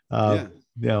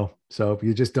 So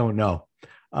you just don't know.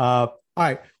 All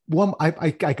right. One,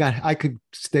 I could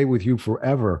stay with you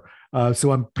forever.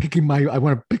 So I'm I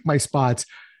want to pick my spots.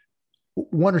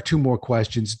 One or two more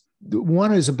questions.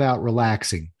 One is about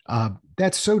relaxing.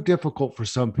 That's so difficult for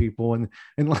some people. And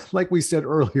like we said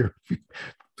earlier,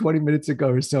 20 minutes ago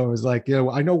or so, it was like,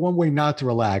 I know one way not to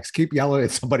relax, keep yelling at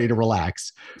somebody to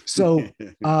relax. So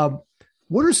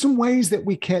what are some ways that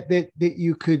that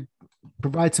you could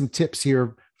provide some tips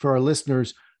here for our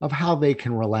listeners of how they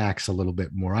can relax a little bit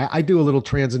more? I do a little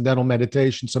transcendental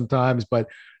meditation sometimes, but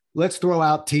let's throw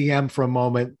out TM for a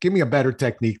moment. Give me a better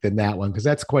technique than that one, because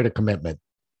that's quite a commitment.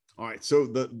 All right. So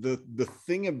the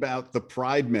thing about the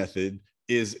Pride method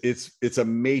is it's a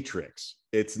matrix.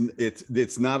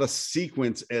 It's not a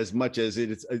sequence as much as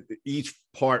it's each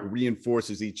part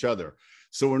reinforces each other.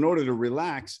 So in order to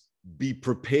relax, be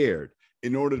prepared.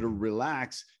 In order to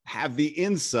relax, have the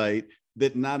insight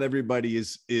that not everybody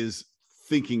is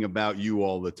thinking about you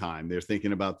all the time. They're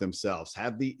thinking about themselves.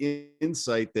 Have the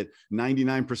insight that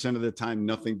 99% of the time,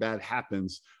 nothing bad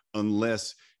happens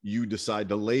unless you decide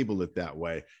to label it that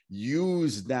way.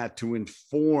 Use that to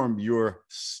inform your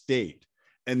state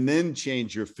and then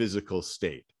change your physical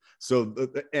state. So,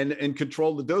 and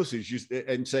control the dosage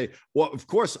and say, well, of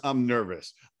course I'm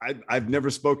nervous. I've never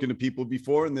spoken to people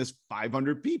before, and there's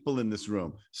 500 people in this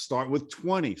room. Start with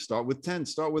 20, start with 10,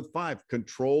 start with 5,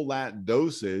 control that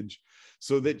dosage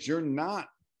so that you're not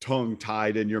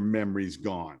tongue-tied and your memory's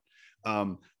gone.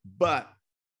 But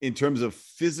in terms of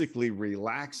physically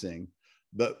relaxing,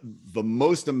 the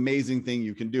most amazing thing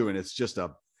you can do, and it's just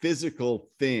a physical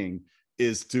thing,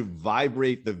 is to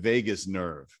vibrate the vagus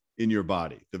nerve in your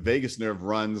body. The vagus nerve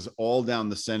runs all down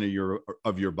the center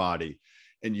of your body,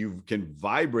 and you can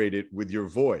vibrate it with your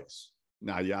voice.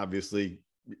 Now, you obviously,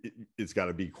 it's got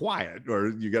to be quiet, or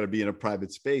you got to be in a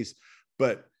private space,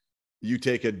 but you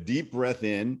take a deep breath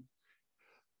in,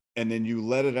 and then you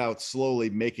let it out slowly,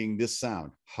 making this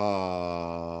sound, ha,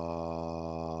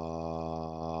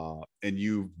 and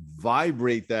you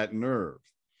vibrate that nerve,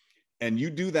 and you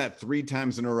do that 3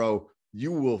 times in a row,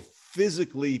 you will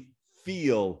physically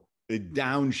feel a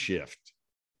downshift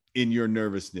in your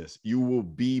nervousness. You will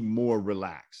be more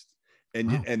relaxed.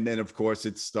 And then of course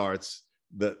it starts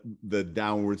the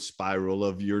downward spiral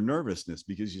of your nervousness,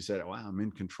 because you said, wow, I'm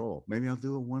in control. Maybe I'll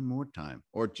do it one more time.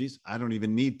 Or geez, I don't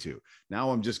even need to.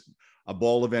 Now I'm just a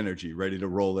ball of energy ready to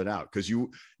roll it out. Because you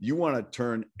want to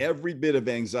turn every bit of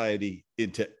anxiety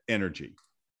into energy.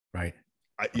 Right.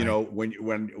 You know,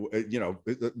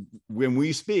 when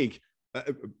we speak,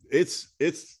 it's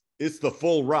the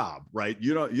full Rob, right?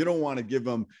 You don't want to give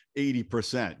them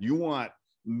 80%. You want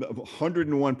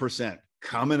 101%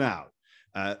 coming out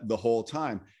the whole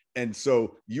time. And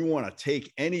so you want to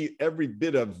take every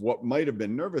bit of what might have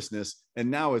been nervousness, and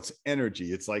now it's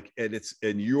energy. It's like,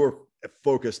 and you're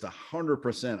focused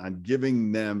 100% on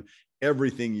giving them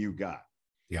everything you got.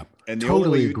 Yep. And the only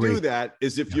way you do that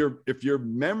is if your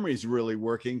memory's really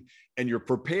working and you're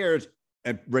prepared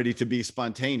and ready to be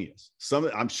spontaneous.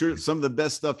 I'm sure some of the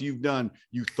best stuff you've done,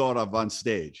 you thought of on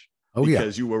stage.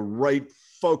 Because you were right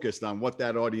focused on what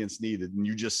that audience needed, and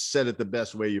you just said it the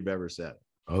best way you've ever said it.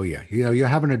 Oh yeah. You know, you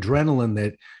have an adrenaline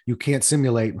that you can't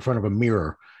simulate in front of a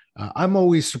mirror. I'm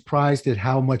always surprised at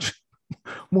how much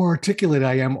more articulate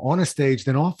I am on a stage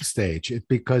than off a stage,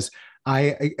 because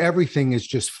everything is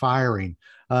just firing.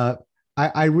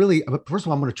 I really, first of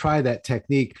all, I'm going to try that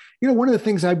technique. You know, one of the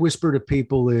things I whisper to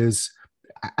people is,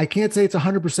 I can't say it's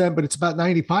 100%, but it's about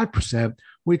 95%,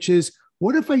 which is,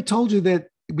 what if I told you that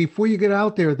before you get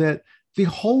out there, that the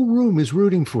whole room is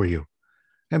rooting for you?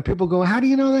 And people go, how do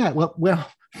you know that? Well,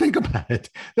 think about it.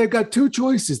 They've got 2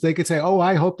 choices. They could say, oh,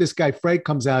 I hope this guy Fred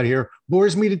comes out here,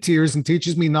 bores me to tears and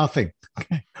teaches me nothing.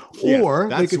 Or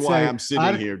that's they could why say, I'm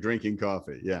sitting here drinking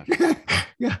coffee. Yeah.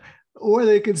 Yeah. Or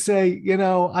they could say, you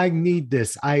know, I need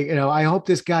this. I hope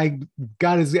this guy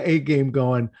got his A game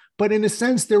going. But in a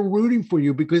sense, they're rooting for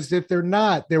you, because if they're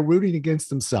not, they're rooting against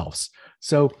themselves.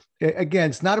 So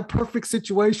again, it's not a perfect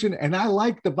situation. And I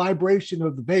like the vibration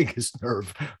of the vagus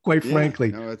nerve, quite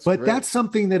frankly. No, but great. That's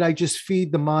something that I just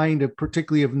feed the mind of,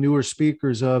 particularly of newer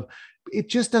speakers, of it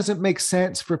just doesn't make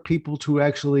sense for people to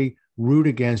actually root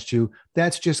against you.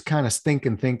 That's just kind of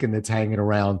thinking that's hanging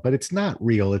around, but it's not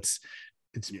real. It's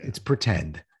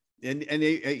pretend. And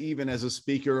even as a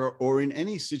speaker or in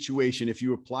any situation, if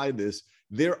you apply this,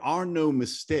 there are no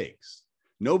mistakes.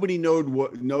 Nobody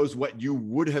knows what you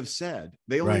would have said.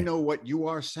 They only know what you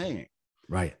are saying.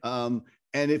 Right. And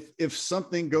if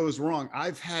something goes wrong,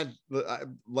 I had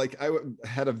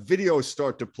a video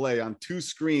start to play on 2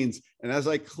 screens, and as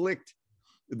I clicked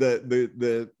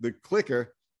the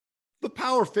clicker, the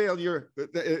power failure.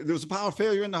 There was a power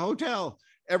failure in the hotel.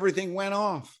 Everything went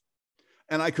off.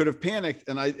 And I could have panicked.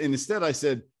 And instead I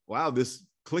said, wow, this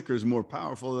clicker is more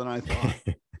powerful than I thought.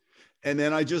 And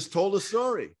then I just told a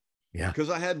story. Yeah. Because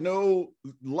I had no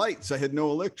lights. I had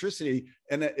no electricity.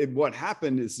 And what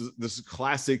happened is this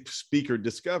classic speaker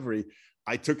discovery.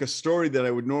 I took a story that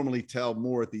I would normally tell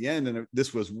more at the end. And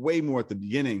this was way more at the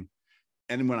beginning.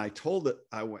 And when I told it,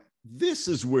 I went, this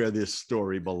is where this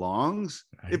story belongs.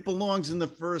 Right. It belongs in the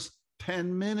first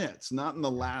 10 minutes, not in the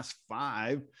last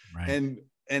 5. Right.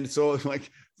 And so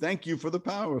like, thank you for the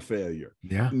power failure.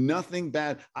 Yeah. Nothing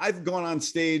bad. I've gone on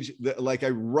stage, I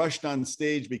rushed on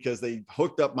stage because they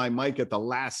hooked up my mic at the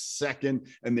last second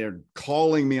and they're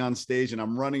calling me on stage, and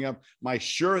I'm running up. My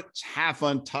shirt's half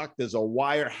untucked. There's a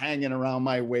wire hanging around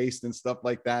my waist and stuff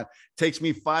like that. It takes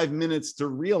me 5 minutes to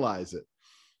realize it.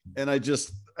 And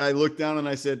I looked down and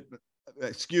I said,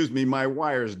 excuse me, my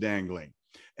wire's dangling,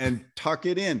 and tuck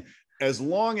it in. As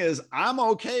long as I'm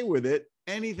okay with it,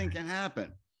 anything can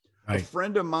happen. Right. A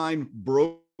friend of mine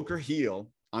broke her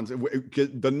heel on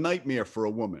the nightmare for a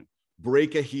woman,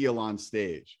 break a heel on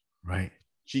stage. Right.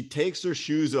 She takes her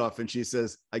shoes off and she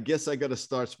says, I guess I got to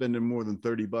start spending more than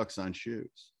 $30 on shoes.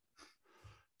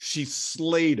 She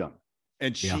slayed them,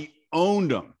 and she owned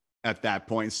them at that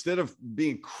point. Instead of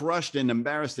being crushed and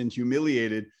embarrassed and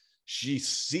humiliated, she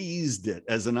seized it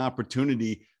as an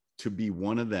opportunity to be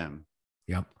one of them.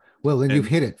 Yep. Well, and you've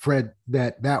hit it, Fred,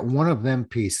 that one of them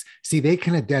piece. See, they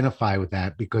can identify with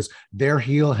that because their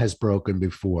heel has broken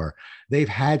before. They've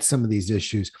had some of these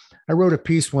issues. I wrote a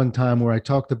piece one time where I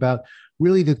talked about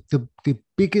really the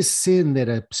biggest sin that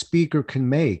a speaker can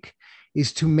make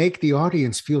is to make the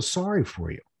audience feel sorry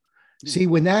for you. See,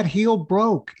 when that heel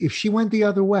broke, if she went the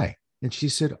other way and she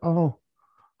said, oh,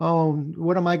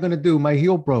 what am I going to do? My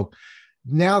heel broke.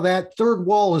 Now that third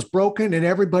wall is broken and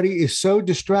everybody is so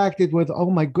distracted with, oh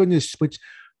my goodness,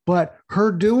 but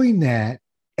her doing that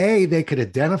A, they could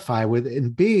identify with,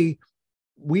 and B,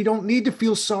 we don't need to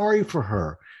feel sorry for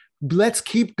her. Let's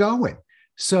keep going.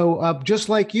 So just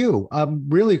like you,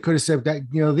 really could have said that,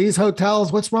 these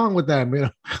hotels, what's wrong with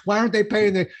them? Why aren't they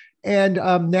paying the, and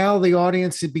now the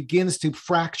audience, it begins to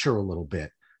fracture a little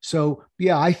bit. So,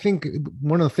 yeah, I think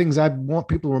one of the things I want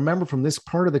people to remember from this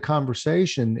part of the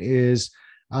conversation is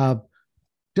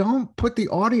don't put the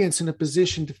audience in a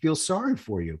position to feel sorry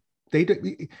for you.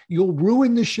 You'll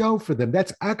ruin the show for them.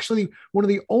 That's actually one of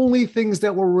the only things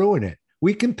that will ruin it.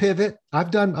 We can pivot.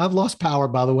 I've lost power,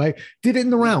 by the way. Did it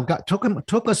in the round.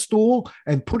 Took a stool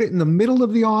and put it in the middle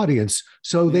of the audience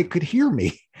so they could hear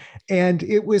me. And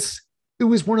it was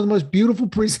one of the most beautiful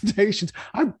presentations.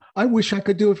 I wish I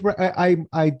could do it.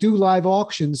 I do live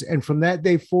auctions, and from that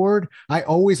day forward, I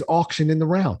always auction in the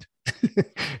round.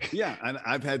 Yeah, and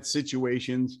I've had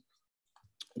situations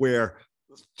where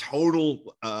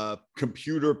total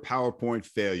computer PowerPoint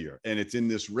failure, and it's in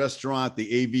this restaurant.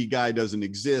 The AV guy doesn't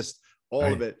exist. All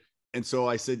right. of it. And so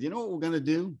I said, you know what we're going to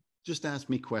do? Just ask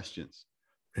me questions.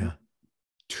 Yeah.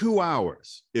 2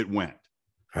 hours it went.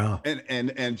 Oh. And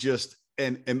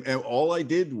all I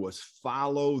did was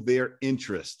follow their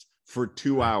interest for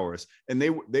 2 hours, and they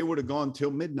would have gone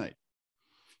till midnight.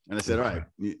 And I said, all right,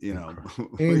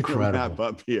 incredible. Wrap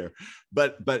up here,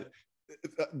 but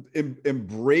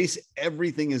embrace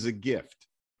everything as a gift.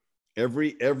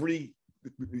 Every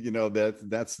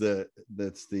that's the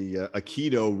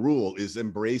Aikido rule, is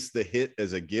embrace the hit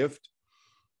as a gift.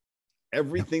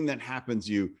 Everything that happens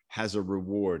to you has a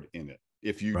reward in it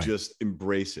if you just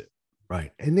embrace it.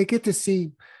 Right. And they get to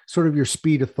see sort of your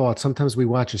speed of thought. Sometimes we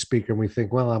watch a speaker and we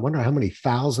think, well, I wonder how many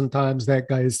 1,000 times that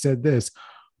guy has said this.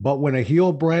 But when a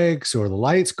heel breaks or the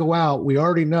lights go out, we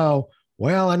already know,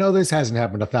 well, I know this hasn't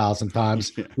happened 1,000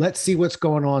 times. Let's see what's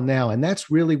going on now. And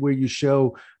that's really where you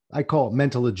show, I call it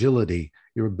mental agility,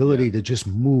 your ability to just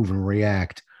move and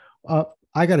react.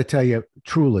 I got to tell you,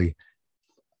 truly,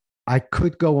 I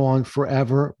could go on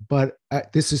forever, but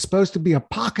this is supposed to be a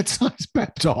pocket-sized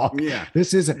pep talk. Yeah,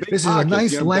 this is a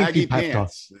nice lengthy pep talk.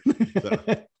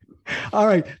 So. All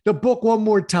right, the book one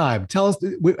more time. Tell us,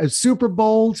 Super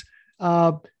Bold.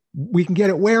 We can get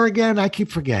it where again? I keep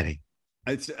forgetting.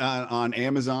 It's on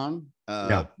Amazon,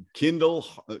 Kindle,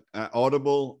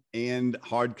 Audible, and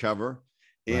hardcover.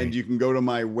 And you can go to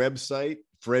my website,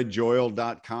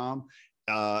 fredjoyal.com,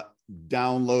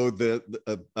 download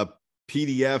a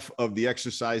PDF of the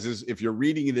exercises. If you're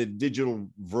reading it, a digital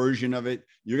version of it,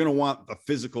 you're going to want a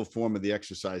physical form of the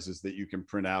exercises that you can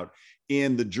print out.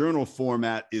 And the journal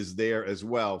format is there as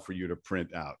well for you to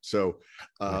print out. So,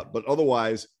 but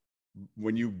otherwise,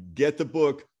 when you get the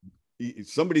book,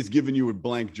 somebody's given you a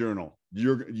blank journal.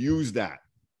 Use that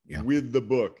with the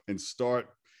book and start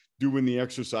doing the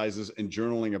exercises and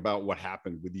journaling about what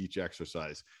happened with each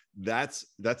exercise. That's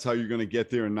how you're going to get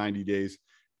there in 90 days.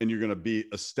 And you're going to be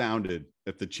astounded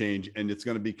at the change. And it's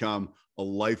going to become a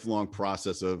lifelong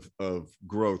process of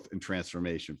growth and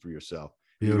transformation for yourself.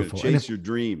 Beautiful. You're going to chase your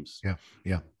dreams.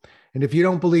 Yeah. And if you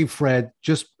don't believe Fred,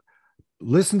 just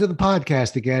listen to the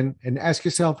podcast again and ask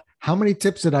yourself, how many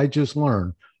tips did I just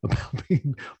learn about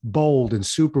being bold and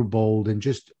super bold and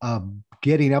just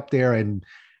getting up there and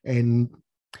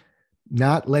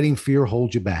not letting fear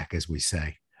hold you back, as we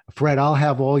say. Fred, I'll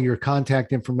have all your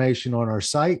contact information on our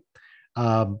site.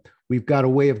 We've got a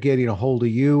way of getting a hold of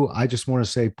you. I just want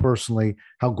to say personally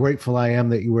how grateful I am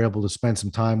that you were able to spend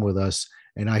some time with us,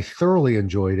 and I thoroughly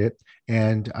enjoyed it.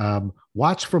 And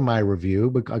watch for my review,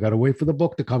 but I got to wait for the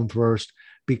book to come first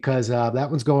because that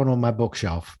one's going on my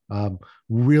bookshelf.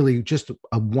 Really just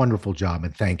a wonderful job,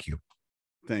 and thank you.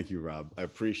 Thank you, Rob. I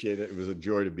appreciate it. It was a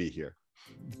joy to be here.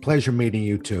 Pleasure meeting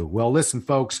you too. Well, listen,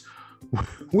 folks,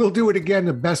 we'll do it again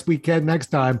the best we can next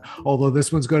time, although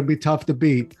this one's going to be tough to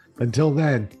beat. Until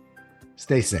then,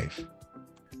 stay safe.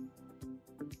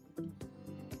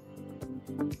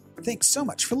 Thanks so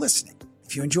much for listening.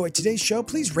 If you enjoyed today's show,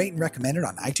 please rate and recommend it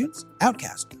on iTunes,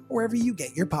 Outcast, or wherever you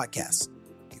get your podcasts.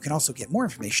 You can also get more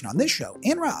information on this show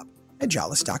and Rob at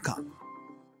jollis.com.